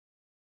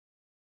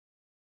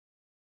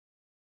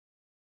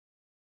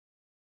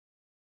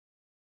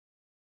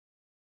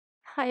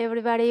Hi,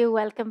 everybody.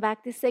 Welcome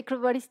back to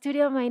Sacred Body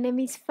Studio. My name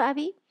is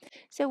Fabi.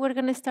 So, we're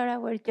going to start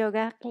our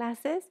yoga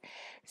classes.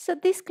 So,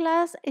 this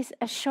class is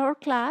a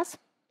short class.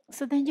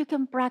 So, then you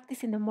can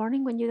practice in the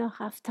morning when you don't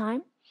have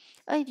time,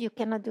 or if you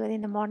cannot do it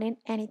in the morning,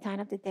 any time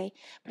of the day.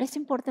 But it's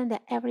important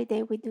that every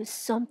day we do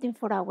something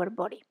for our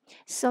body,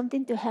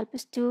 something to help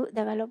us to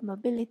develop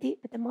mobility,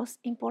 but the most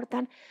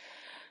important,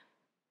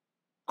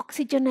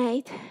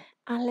 oxygenate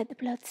and let the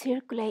blood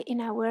circulate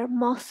in our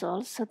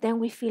muscles so then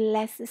we feel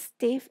less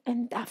stiff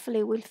and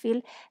definitely will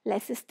feel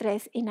less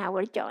stress in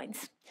our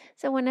joints.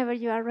 So whenever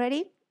you are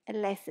ready,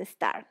 let's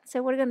start.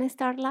 So we're going to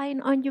start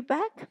lying on your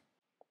back.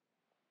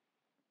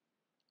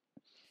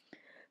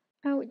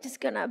 And we're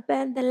just going to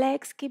bend the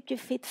legs, keep your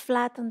feet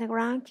flat on the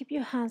ground, keep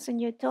your hands on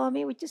your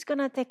tummy. We're just going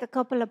to take a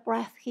couple of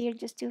breaths here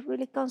just to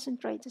really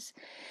concentrate just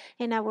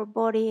in our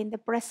body in the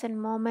present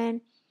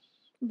moment.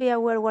 Be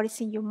aware what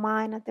is in your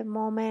mind at the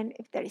moment.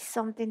 If there is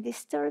something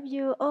disturb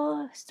you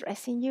or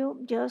stressing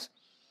you, just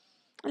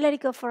let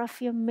it go for a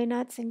few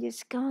minutes and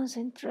just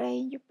concentrate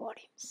in your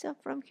body. So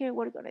from here,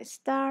 we're gonna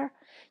start.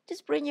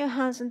 Just bring your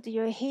hands onto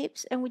your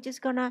hips, and we're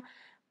just gonna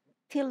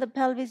tilt the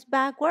pelvis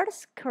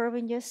backwards,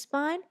 curving your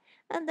spine,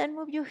 and then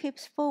move your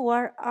hips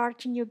forward,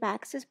 arching your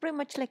back. So it's pretty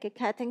much like a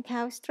cat and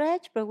cow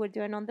stretch, but we're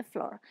doing on the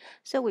floor.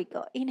 So we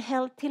go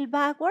inhale, tilt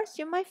backwards.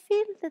 You might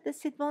feel that the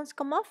sit bones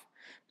come off.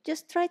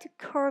 Just try to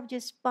curve your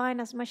spine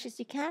as much as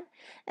you can,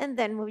 and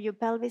then move your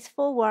pelvis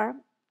forward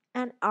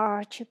and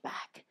arch your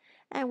back.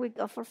 And we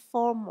go for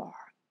four more.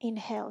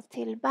 Inhale,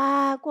 tilt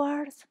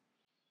backwards,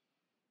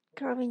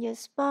 curving your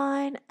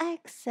spine.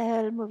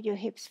 Exhale, move your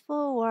hips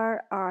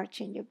forward,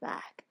 arching your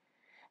back.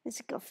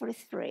 Let's go for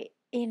three.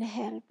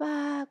 Inhale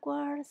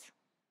backwards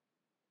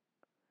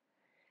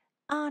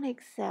and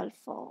exhale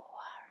forward.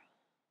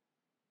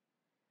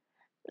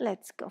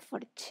 Let's go for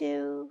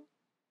two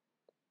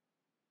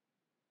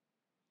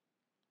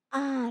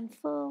and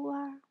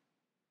forward.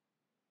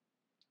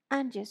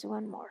 And just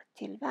one more.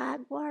 Till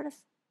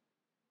backwards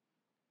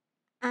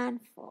and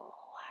forward.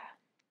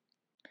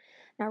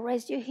 Now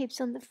rest your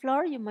hips on the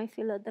floor. You might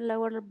feel that the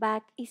lower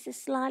back is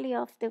slightly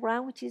off the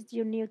ground, which is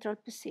your neutral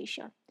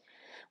position.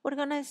 We're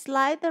gonna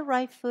slide the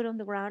right foot on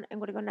the ground and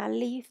we're gonna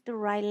lift the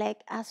right leg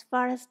as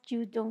far as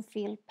you don't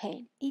feel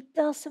pain. It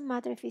doesn't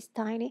matter if it's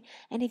tiny,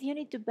 and if you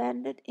need to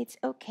bend it, it's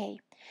okay.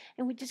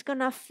 And we're just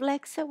gonna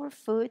flex our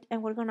foot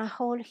and we're gonna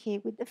hold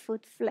here with the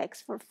foot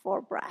flex for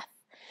 4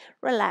 breaths.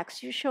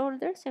 Relax your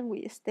shoulders and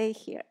we stay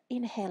here.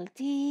 Inhale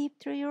deep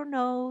through your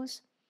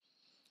nose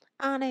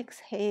and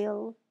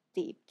exhale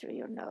deep through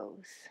your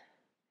nose.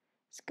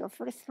 Let's go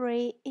for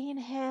 3.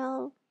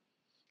 Inhale.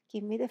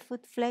 Give me the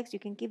foot flex. You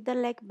can keep the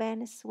leg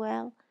bent as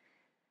well.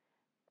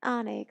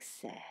 And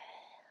exhale.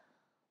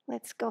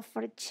 Let's go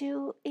for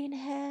 2.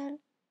 Inhale.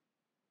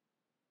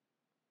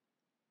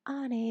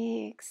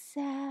 And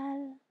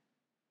exhale.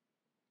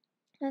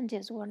 And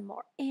just one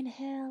more.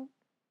 Inhale.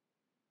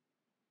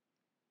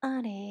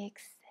 And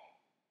exhale.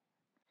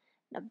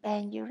 Now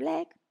bend your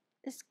leg.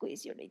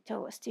 Squeeze your knee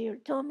toes to your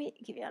tummy.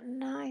 Give you a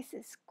nice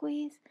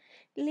squeeze.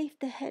 Lift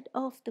the head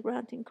off the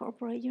ground to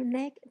incorporate your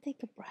neck.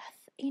 Take a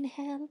breath.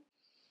 Inhale.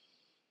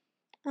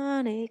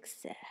 And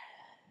exhale.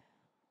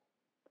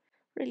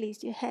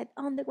 Release your head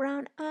on the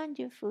ground and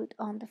your foot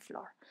on the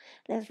floor.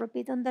 Let's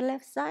repeat on the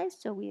left side.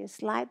 So we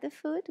slide the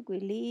foot, we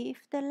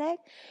lift the leg.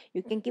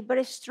 You can keep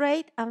it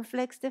straight and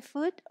flex the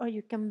foot, or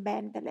you can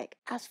bend the leg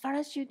as far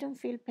as you don't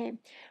feel pain.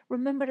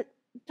 Remember,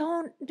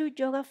 don't do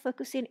yoga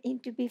focusing in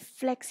to be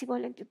flexible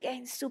and to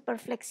gain super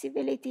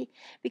flexibility,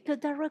 because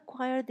that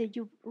requires that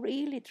you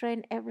really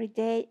train every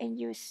day and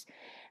you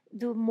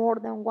do more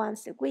than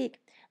once a week.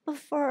 But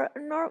for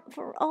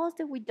us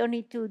that we don't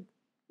need to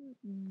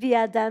be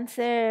a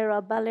dancer or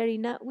a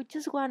ballerina, we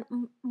just want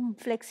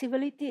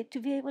flexibility to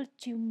be able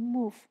to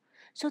move.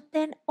 So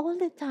then all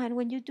the time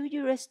when you do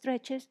your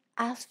stretches,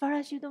 as far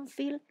as you don't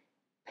feel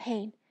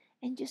pain,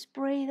 and just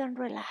breathe and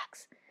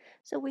relax.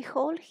 So we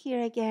hold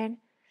here again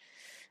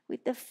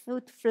with the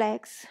foot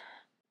flex.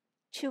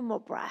 2 more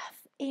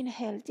breaths.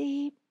 Inhale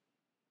deep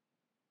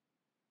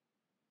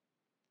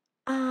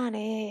and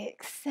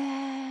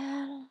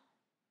exhale.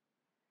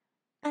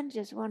 And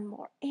just one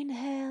more.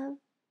 Inhale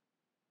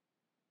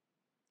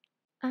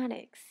and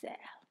exhale.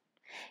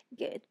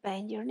 Good.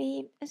 Bend your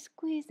knee,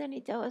 squeeze the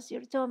knee towards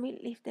your tummy,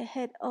 lift the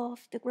head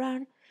off the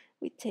ground.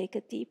 We take a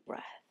deep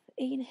breath.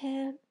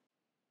 Inhale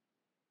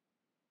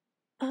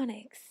and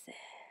exhale.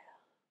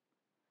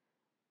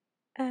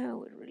 And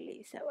we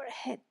release our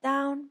head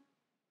down.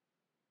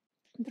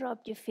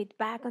 Drop your feet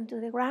back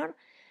onto the ground.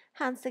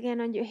 Hands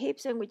again on your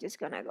hips, and we're just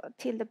gonna go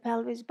tilt the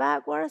pelvis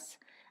backwards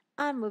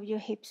and move your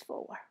hips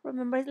forward.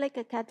 Remember, it's like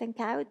a cat and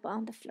cow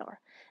on the floor.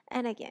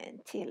 And again,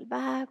 tilt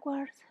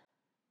backwards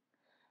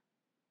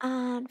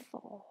and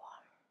forward.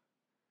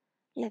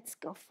 Let's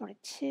go for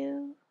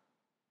 2,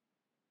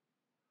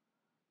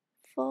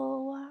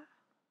 forward,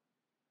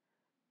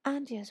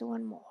 and just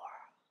one more,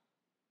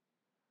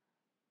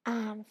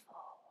 and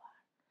forward.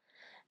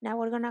 Now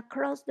we're gonna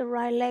cross the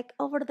right leg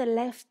over the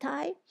left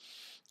thigh,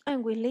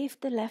 And we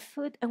lift the left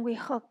foot and we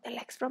hug the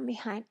legs from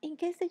behind. In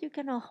case that you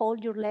cannot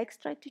hold your legs,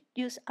 try to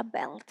use a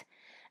belt.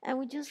 And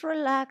we just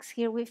relax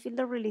here. We feel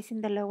the release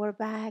in the lower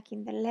back,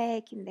 in the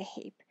leg, in the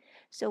hip.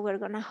 So we're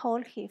going to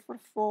hold here for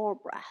 4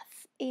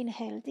 breaths.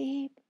 Inhale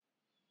deep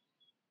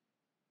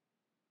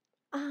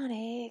and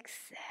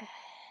exhale.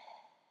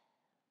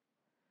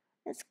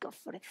 Let's go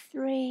for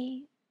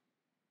 3.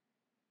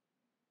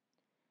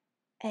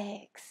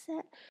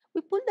 Exhale. We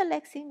pull the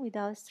legs in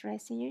without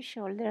stressing your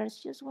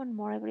shoulders. Just one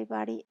more,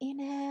 everybody.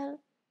 Inhale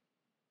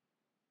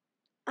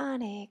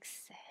and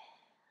exhale.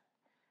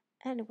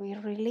 And we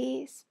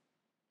release.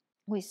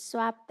 We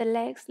swap the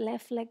legs,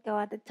 left leg go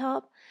at the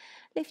top,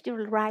 lift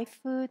your right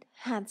foot,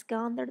 hands go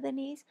under the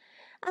knees,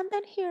 and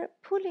then here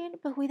pull in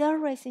but without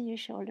raising your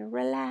shoulder.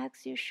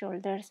 Relax your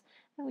shoulders,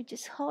 and we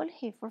just hold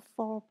here for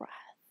 4 breaths.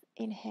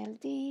 Inhale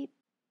deep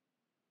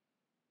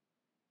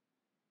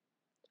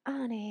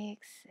and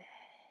exhale.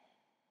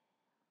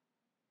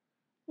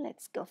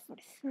 Let's go for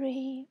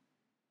 3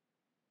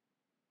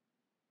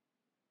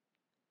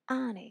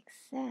 and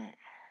exhale.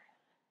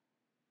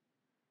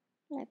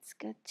 Let's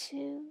go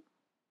 2,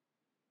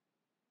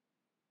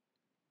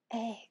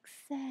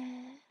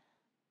 exhale,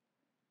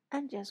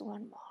 and just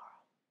one more.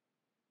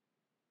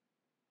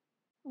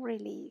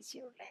 Release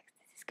your legs.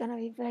 This is gonna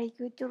be very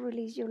good to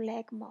release your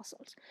leg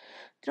muscles.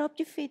 Drop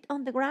your feet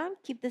on the ground.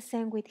 Keep the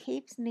same with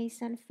hips, knees,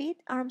 and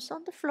feet. Arms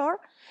on the floor.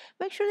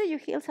 Make sure that your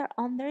heels are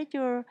under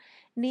your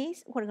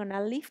knees. We're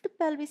gonna lift the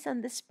pelvis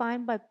and the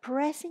spine by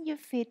pressing your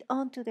feet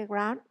onto the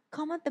ground.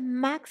 Come at the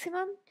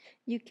maximum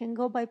you can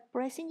go by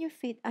pressing your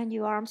feet and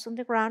your arms on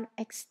the ground.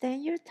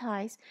 Extend your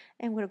thighs,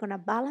 and we're gonna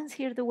balance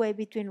here the weight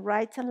between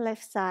right and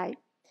left side.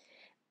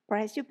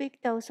 Press your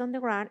big toes on the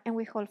ground, and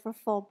we hold for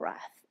 4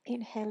 breaths.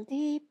 Inhale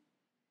deep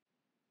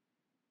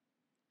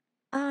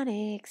and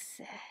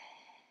exhale.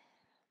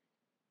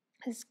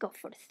 Let's go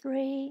for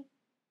 3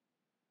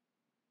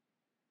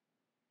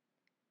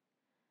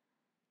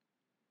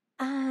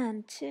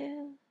 and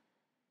 2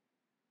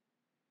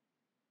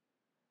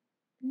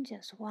 and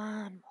just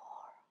one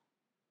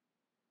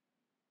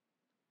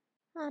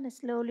more. And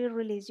slowly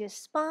release your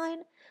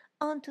spine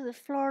onto the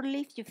floor.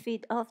 Lift your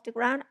feet off the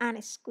ground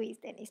and squeeze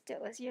the knees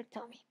towards your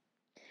tummy.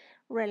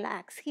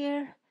 Relax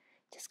here.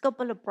 Just a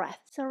couple of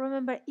breaths. So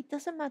remember, it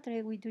doesn't matter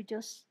if we do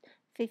just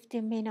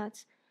 15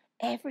 minutes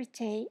every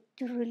day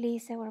to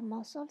release our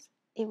muscles.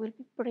 It will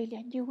be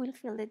brilliant. You will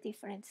feel the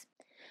difference.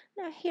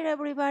 Now here,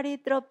 everybody,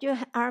 drop your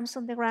arms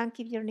on the ground.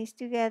 Keep your knees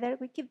together.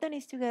 We keep the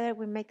knees together.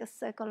 We make a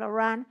circle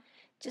around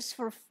just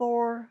for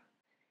 4,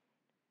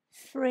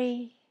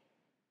 3,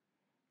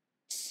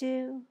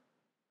 2,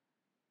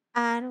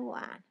 and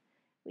 1.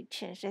 We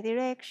change the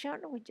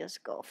direction. We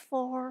just go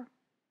 4,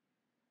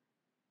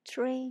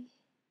 3,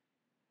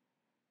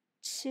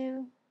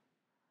 2,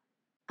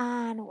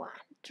 and 1.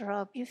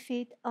 Drop your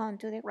feet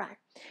onto the ground.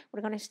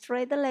 We're going to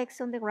straight the legs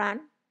on the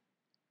ground.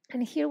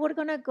 And here we're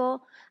gonna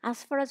go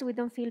as far as we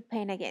don't feel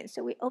pain again.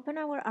 So we open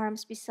our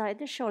arms beside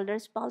the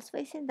shoulders, palms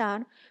facing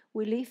down.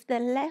 We lift the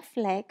left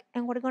leg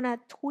and we're gonna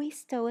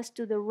twist toes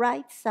to the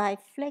right side.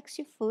 Flex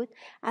your foot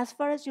as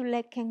far as your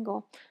leg can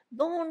go.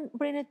 Don't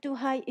bring it too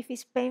high if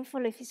it's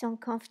painful, if it's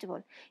uncomfortable.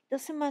 It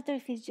doesn't matter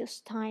if it's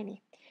just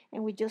tiny.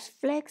 And we just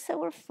flex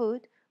our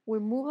foot. We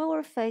move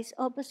our face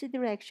opposite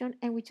direction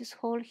and we just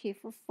hold here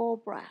for 4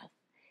 breaths.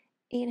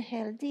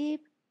 Inhale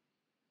deep.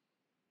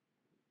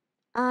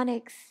 And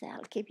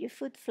exhale. Keep your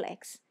foot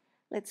flexed.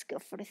 Let's go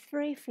for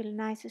 3. Feel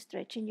nice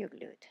stretching your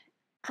glute.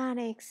 And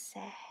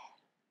exhale.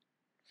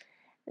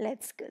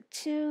 Let's go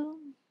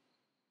 2.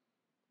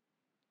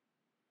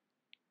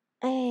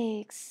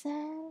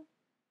 Exhale.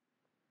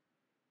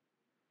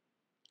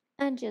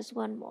 And just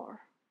one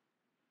more.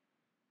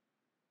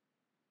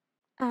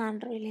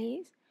 And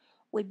release.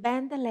 We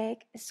bend the leg,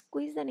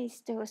 squeeze the knees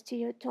toes to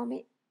your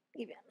tummy.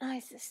 Give you a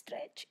nice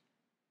stretch.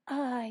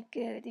 Ah,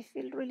 good. It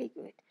feels really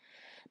good.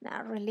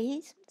 Now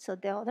release. So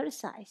the other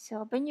side.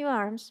 So open your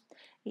arms.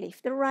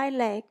 Lift the right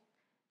leg.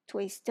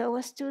 Twist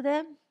toes to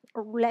the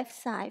left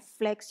side.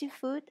 Flex your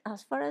foot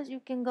as far as you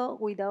can go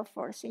without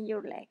forcing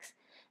your legs.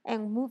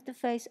 And move the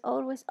face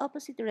always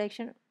opposite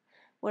direction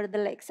where the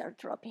legs are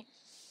dropping.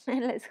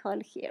 And let's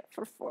hold here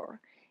for 4.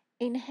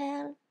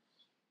 Inhale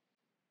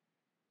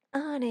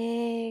and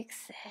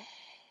exhale.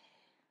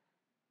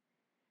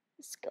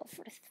 Let's go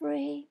for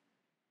 3.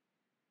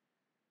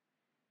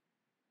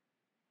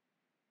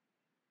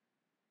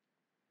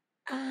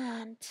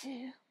 And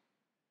 2.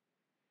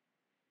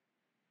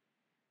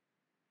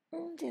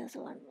 And just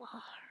one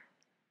more.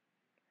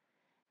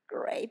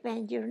 Great.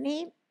 Bend your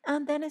knee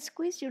and then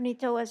squeeze your knee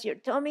towards your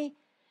tummy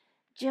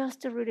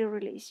just to really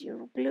release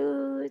your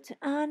glutes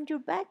and your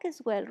back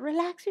as well.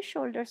 Relax your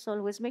shoulders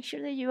always. Make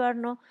sure that you are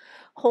not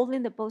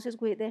holding the poses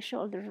with the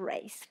shoulders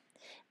raised.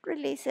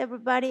 Release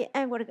everybody,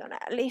 and we're gonna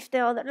lift the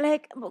other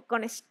leg. We're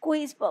gonna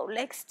squeeze both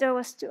legs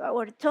towards to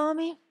our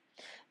tummy.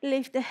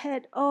 Lift the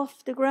head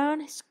off the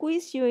ground.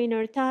 Squeeze your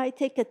inner thigh.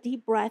 Take a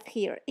deep breath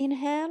here.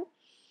 Inhale.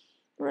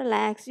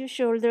 Relax your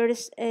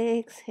shoulders.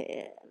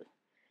 Exhale.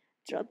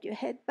 Drop your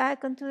head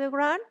back onto the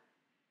ground.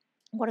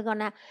 We're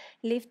gonna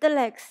lift the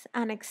legs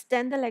and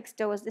extend the legs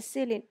towards the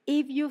ceiling.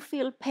 If you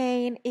feel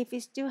pain, if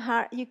it's too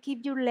hard, you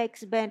keep your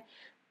legs bent.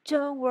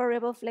 Don't worry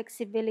about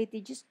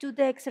flexibility. Just do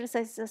the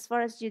exercises as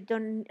far as you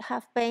don't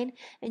have pain,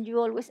 and you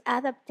always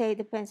adaptate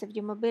depends of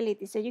your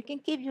mobility. So you can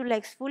keep your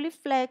legs fully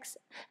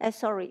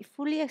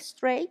fully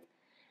straight.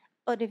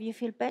 Or if you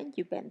feel pain,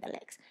 you bend the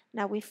legs.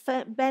 Now we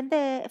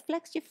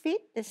flex your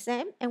feet the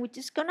same, and we're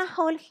just gonna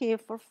hold here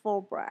for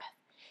 4 breaths.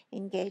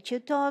 Engage your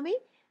tummy,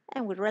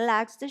 and we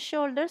relax the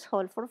shoulders.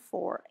 Hold for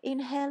 4.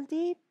 Inhale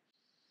deep,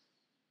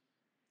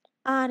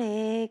 and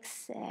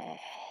exhale.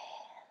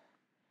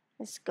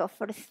 Let's go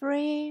for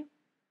 3.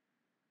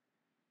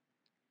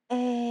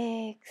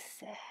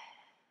 Exhale.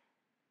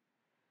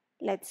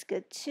 Let's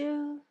go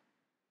 2,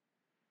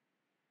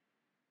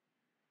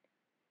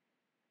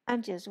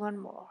 and just one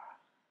more.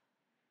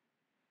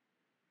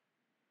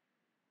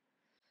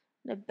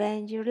 Now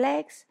bend your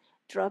legs,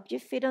 drop your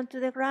feet onto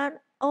the ground,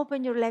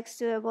 open your legs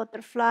to a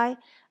butterfly,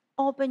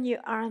 open your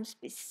arms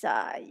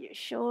beside your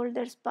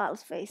shoulders,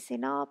 palms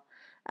facing up,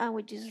 and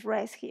we just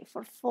rest here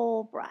for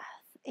 4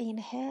 breaths.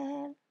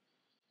 Inhale.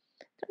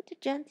 Try to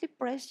gently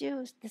press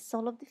the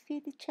sole of the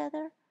feet each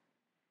other.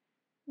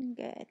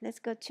 Good. Let's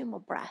go 2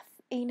 more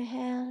breaths.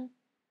 Inhale.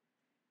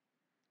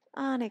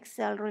 And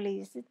exhale,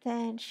 release the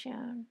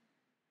tension.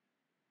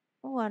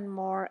 One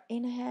more.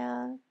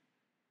 Inhale.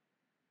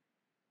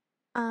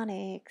 And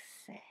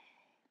exhale.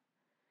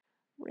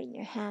 Bring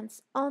your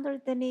hands under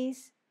the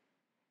knees.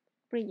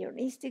 Bring your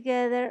knees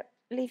together.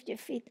 Lift your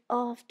feet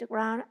off the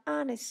ground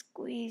and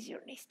squeeze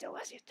your knees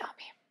towards your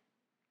tummy.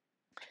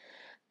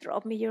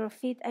 Drop me your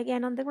feet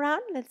again on the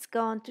ground. Let's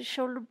go on to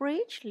shoulder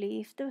bridge.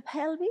 Lift the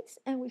pelvis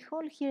and we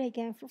hold here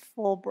again for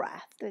 4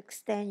 breaths to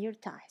extend your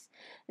thighs.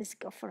 Let's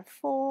go for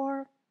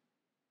 4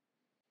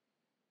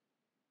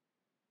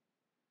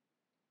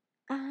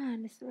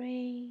 and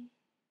 3,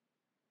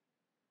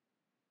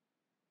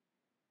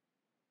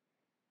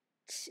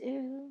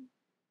 2,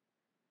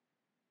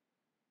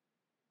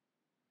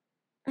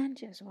 and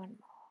just one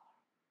more.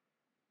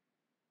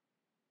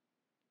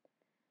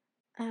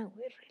 And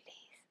we release.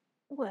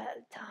 Well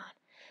done.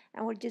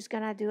 And we're just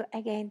gonna do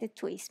again the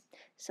twist.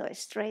 So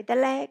straight the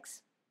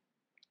legs.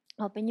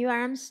 Open your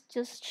arms,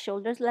 just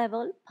shoulders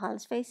level,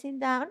 palms facing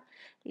down.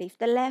 Lift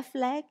the left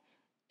leg,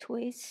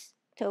 twist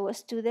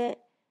toes to the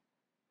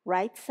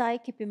right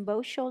side, keeping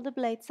both shoulder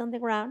blades on the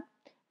ground.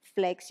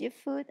 Flex your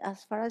foot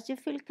as far as you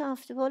feel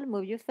comfortable.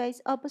 Move your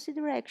face opposite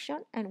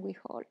direction, and we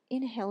hold.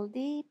 Inhale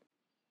deep,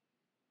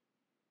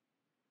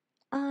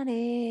 and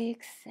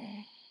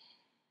exhale.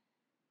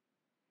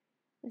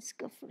 Let's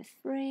go for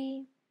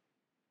 3.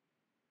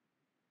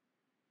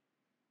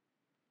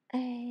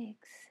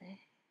 Exhale.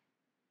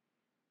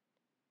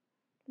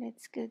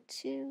 Let's go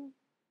 2.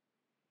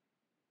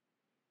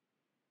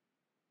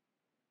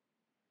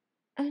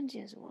 And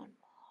just one more.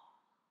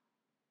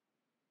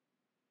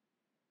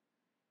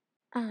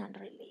 And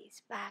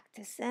release back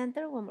to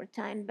center. One more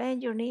time.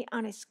 Bend your knee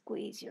and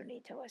squeeze your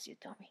knee towards your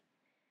tummy.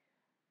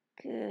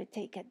 Good.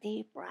 Take a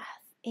deep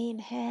breath.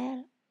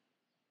 Inhale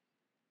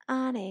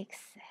and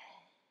exhale.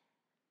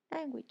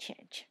 And we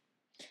change.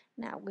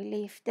 Now we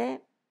lift the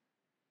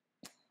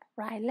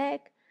right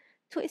leg.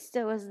 Twist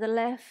towards the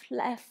left.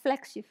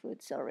 Flex your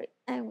foot, sorry.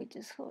 And we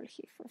just hold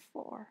here for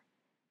 4.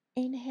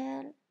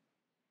 Inhale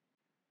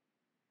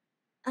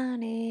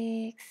and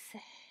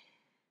exhale.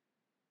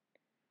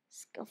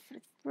 Let's go for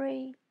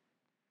 3,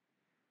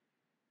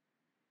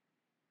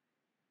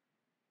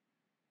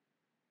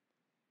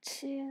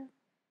 2,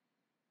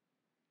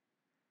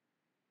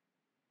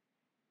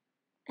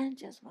 and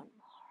just one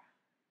more.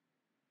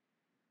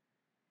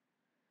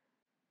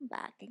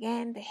 Back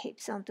again, the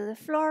hips onto the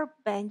floor,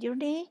 bend your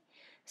knee,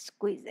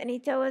 squeeze the knee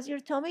towards your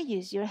tummy,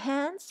 use your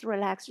hands,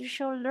 relax your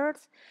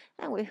shoulders,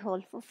 and we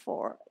hold for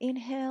 4.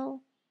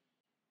 Inhale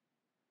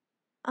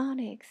and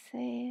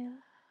exhale.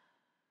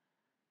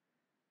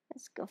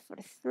 Let's go for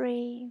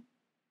 3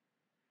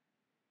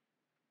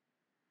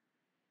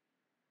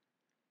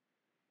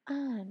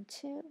 and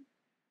 2,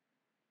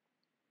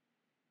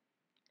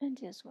 and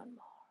just one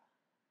more.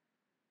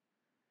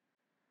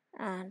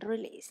 And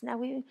release. Now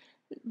we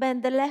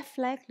bend the left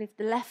leg, lift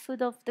the left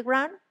foot off the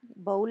ground,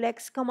 both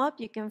legs come up.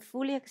 You can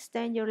fully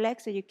extend your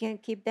legs so you can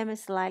keep them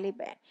slightly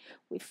bent.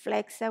 We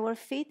flex our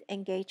feet,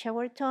 engage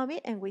our tummy,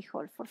 and we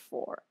hold for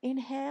 4.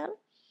 Inhale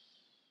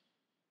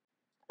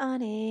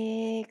and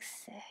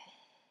exhale.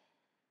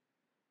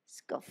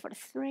 Let's go for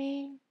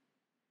 3,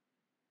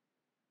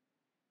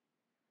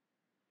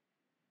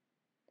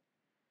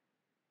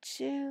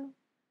 2,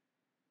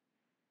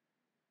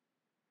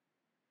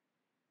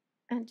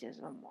 and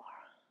just one more.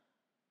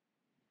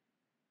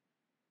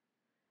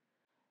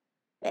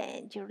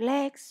 Bend your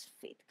legs,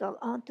 feet go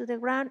onto the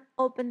ground.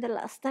 Open the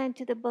last time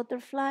to the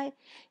butterfly.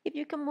 If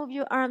you can move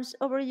your arms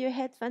over your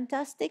head,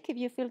 fantastic. If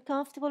you feel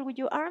comfortable with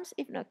your arms,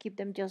 if not, keep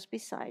them just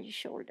beside your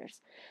shoulders.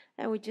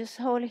 And we just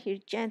hold here,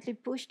 gently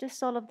push the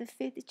sole of the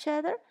feet each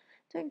other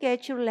to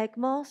engage your leg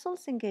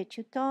muscles, engage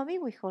your tummy.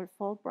 We hold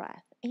 4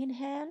 breaths.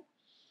 Inhale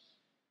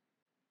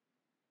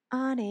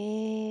and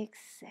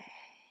exhale.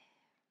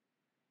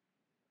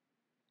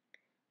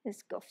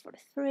 Let's go for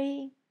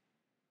 3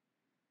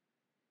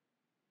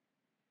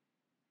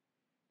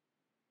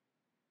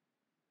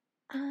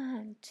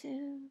 and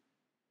 2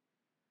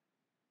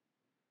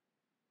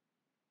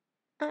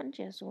 and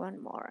just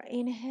one more.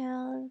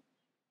 Inhale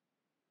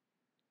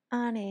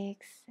and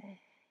exhale.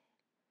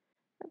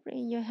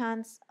 Bring your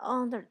hands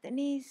under the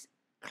knees,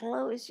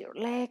 close your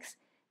legs,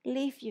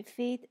 lift your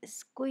feet,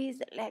 squeeze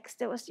the legs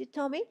towards your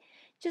tummy.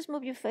 Just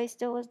move your face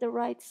towards the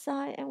right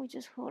side and we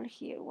just hold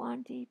here.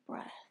 One deep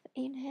breath.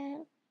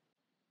 Inhale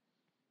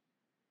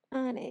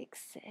and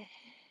exhale.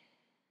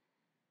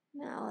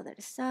 Now other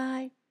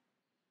side.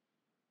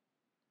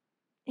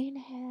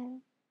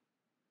 Inhale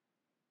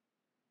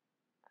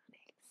and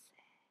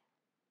exhale.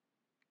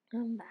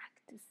 And back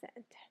to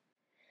center.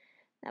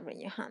 Now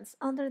bring your hands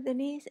under the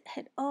knees,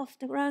 head off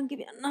the ground, give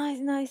it a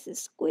nice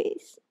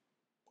squeeze.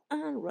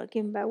 And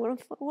rocking backward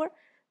and forward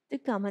to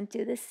come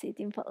into the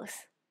sitting pose.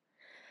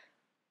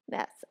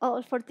 That's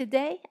all for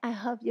today. I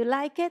hope you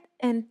like it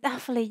and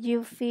definitely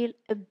you feel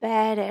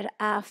better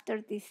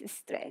after this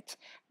stretch.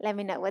 Let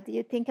me know what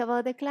you think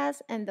about the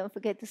class and don't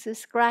forget to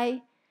subscribe,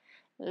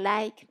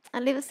 like,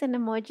 and leave us an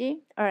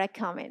emoji or a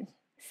comment.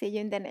 See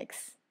you in the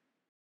next.